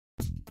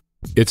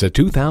It's a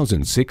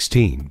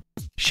 2016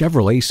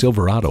 Chevrolet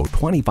Silverado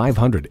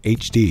 2500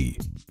 HD.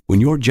 When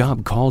your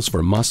job calls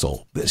for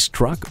muscle, this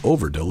truck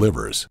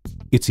over-delivers.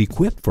 It's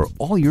equipped for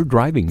all your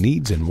driving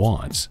needs and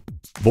wants.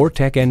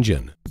 Vortec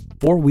engine,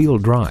 four-wheel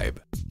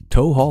drive,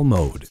 tow haul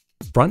mode,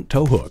 front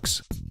tow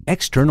hooks,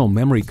 external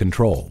memory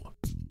control,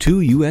 2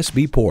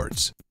 USB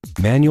ports,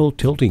 manual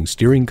tilting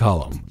steering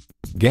column,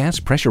 gas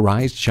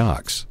pressurized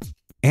shocks,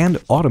 and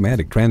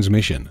automatic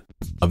transmission.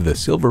 Of the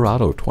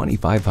Silverado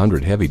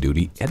 2500 Heavy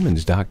Duty,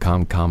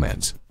 Edmunds.com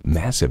comments,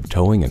 massive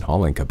towing and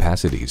hauling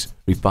capacities,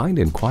 refined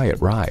and quiet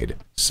ride,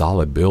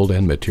 solid build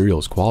and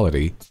materials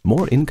quality,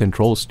 more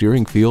in-control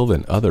steering feel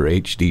than other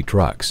HD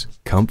trucks,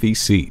 comfy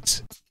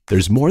seats.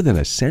 There's more than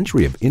a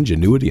century of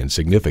ingenuity and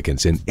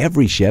significance in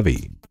every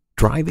Chevy.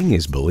 Driving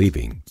is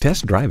believing.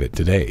 Test drive it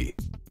today.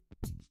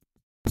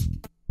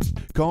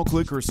 Call,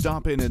 click, or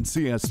stop in and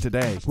see us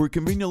today. We're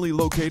conveniently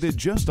located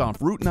just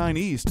off Route 9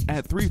 East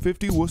at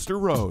 350 Worcester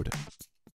Road.